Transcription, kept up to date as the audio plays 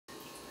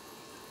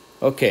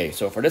Okay,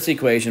 so for this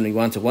equation, we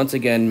want to once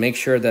again make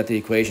sure that the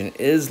equation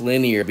is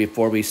linear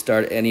before we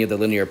start any of the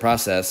linear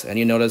process. And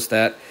you notice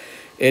that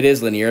it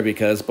is linear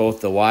because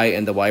both the y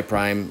and the y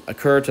prime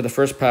occur to the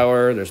first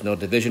power. There's no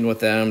division with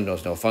them.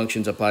 There's no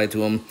functions applied to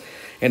them.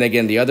 And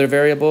again, the other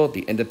variable,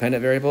 the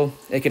independent variable,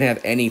 it can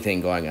have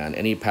anything going on.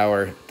 Any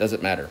power,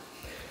 doesn't matter.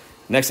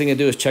 Next thing to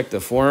do is check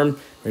the form.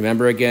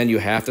 Remember again, you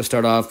have to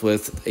start off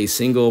with a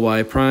single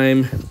y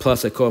prime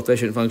plus a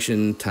coefficient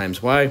function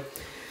times y.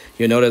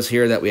 You'll notice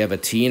here that we have a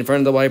t in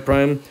front of the y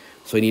prime,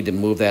 so we need to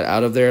move that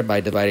out of there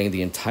by dividing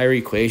the entire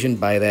equation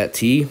by that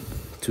t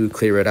to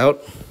clear it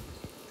out.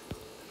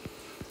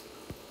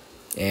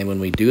 And when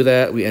we do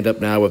that, we end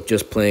up now with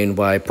just plain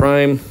y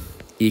prime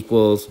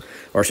equals,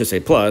 or I should say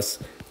plus,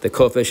 the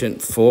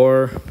coefficient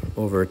 4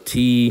 over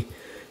t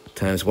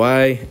times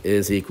y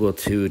is equal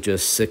to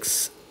just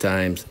 6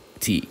 times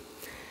t.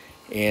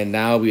 And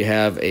now we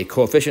have a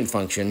coefficient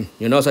function.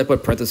 You'll notice I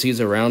put parentheses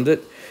around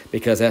it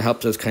because that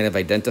helps us kind of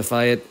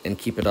identify it and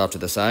keep it off to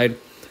the side.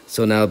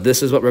 So now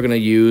this is what we're going to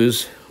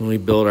use when we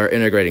build our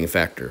integrating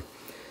factor.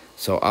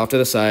 So off to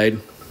the side,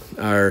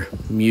 our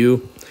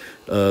mu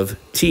of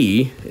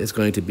t is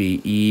going to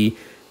be e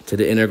to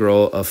the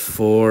integral of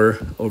 4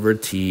 over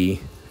t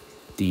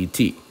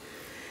dt.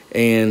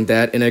 And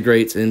that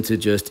integrates into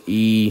just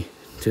e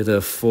to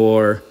the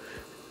 4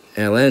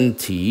 ln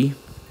t.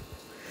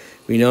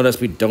 We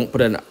notice we don't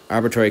put an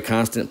arbitrary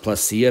constant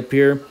plus c up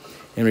here,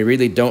 and we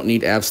really don't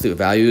need absolute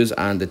values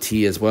on the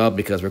t as well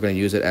because we're going to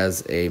use it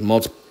as a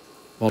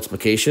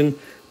multiplication.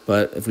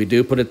 But if we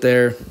do put it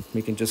there,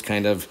 we can just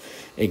kind of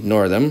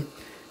ignore them.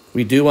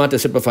 We do want to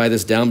simplify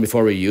this down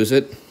before we use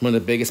it. One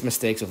of the biggest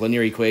mistakes of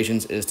linear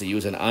equations is to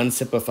use an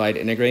unsimplified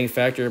integrating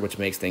factor, which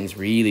makes things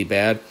really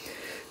bad.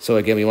 So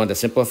again, we want to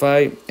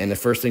simplify, and the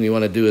first thing we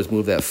want to do is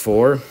move that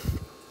 4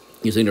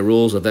 using the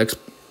rules of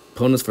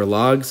exponents for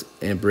logs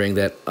and bring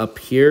that up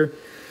here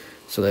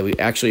so that we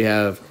actually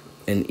have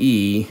an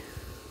e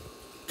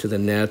to the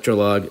natural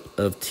log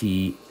of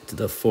t to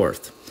the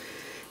 4th.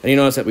 And you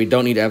notice that we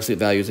don't need absolute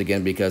values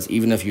again because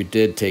even if you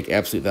did take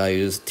absolute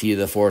values, t to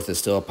the 4th is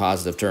still a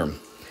positive term.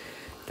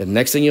 The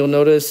next thing you'll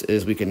notice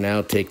is we can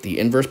now take the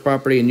inverse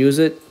property and use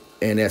it,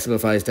 and that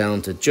simplifies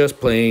down to just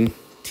plain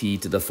t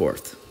to the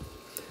 4th.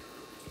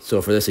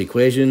 So for this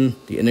equation,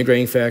 the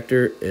integrating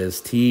factor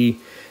is t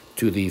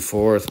to the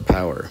 4th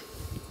power.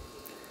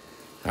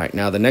 All right,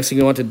 now the next thing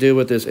we want to do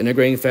with this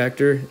integrating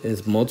factor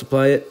is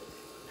multiply it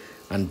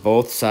on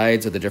both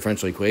sides of the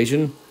differential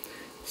equation.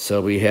 So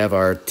we have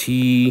our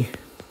t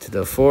to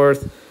the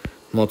 4th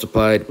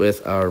multiplied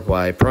with our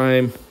y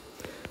prime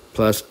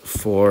plus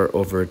 4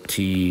 over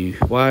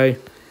ty,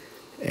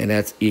 and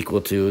that's equal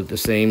to the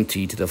same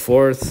t to the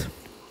 4th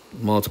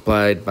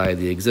multiplied by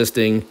the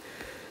existing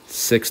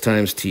 6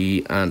 times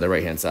t on the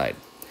right-hand side.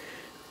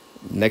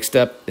 Next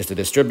step is to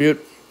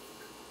distribute.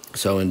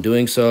 So in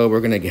doing so,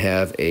 we're going to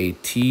have a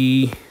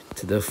t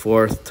to the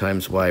 4th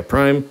times y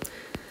prime.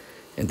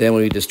 And then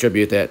when we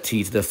distribute that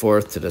t to the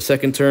 4th to the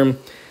second term,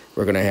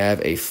 we're going to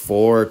have a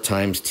 4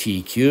 times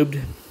t cubed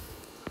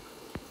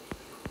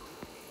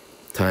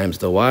times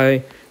the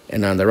y.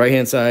 And on the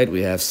right-hand side,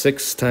 we have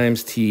 6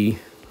 times t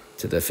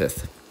to the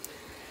 5th.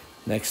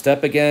 Next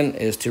step again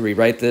is to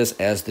rewrite this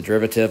as the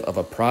derivative of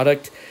a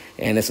product.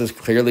 And this is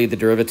clearly the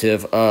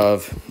derivative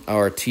of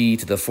our t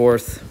to the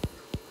 4th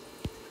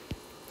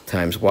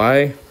times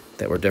y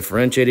that we're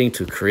differentiating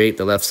to create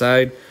the left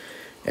side.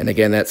 And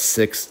again, that's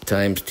 6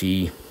 times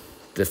t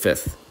to the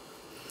 5th.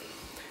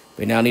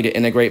 We now need to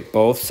integrate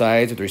both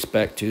sides with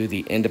respect to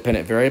the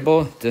independent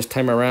variable. This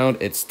time around,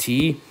 it's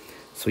t.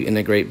 So we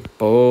integrate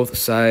both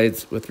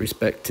sides with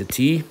respect to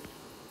t.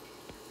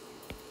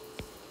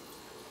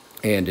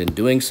 And in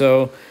doing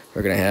so,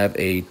 we're going to have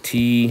a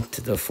t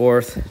to the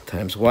 4th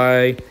times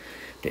y.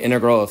 The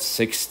integral of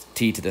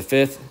 6t to the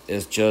 5th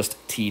is just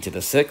t to the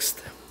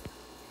 6th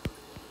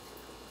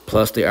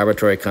plus the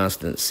arbitrary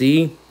constant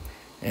c.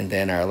 And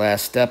then our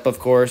last step, of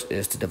course,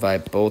 is to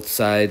divide both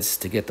sides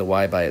to get the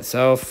y by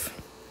itself.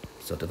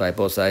 So divide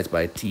both sides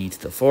by t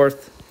to the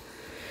 4th.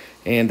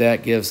 And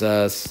that gives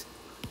us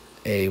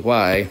a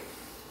y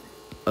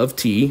of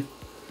t,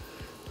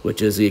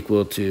 which is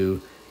equal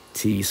to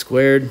t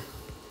squared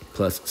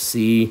plus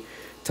c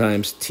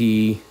times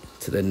t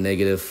to the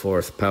negative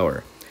 4th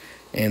power.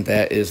 And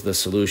that is the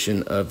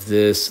solution of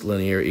this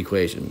linear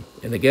equation.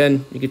 And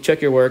again, you can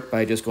check your work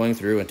by just going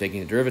through and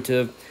taking the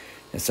derivative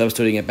and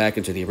substituting it back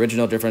into the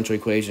original differential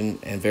equation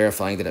and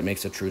verifying that it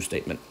makes a true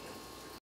statement.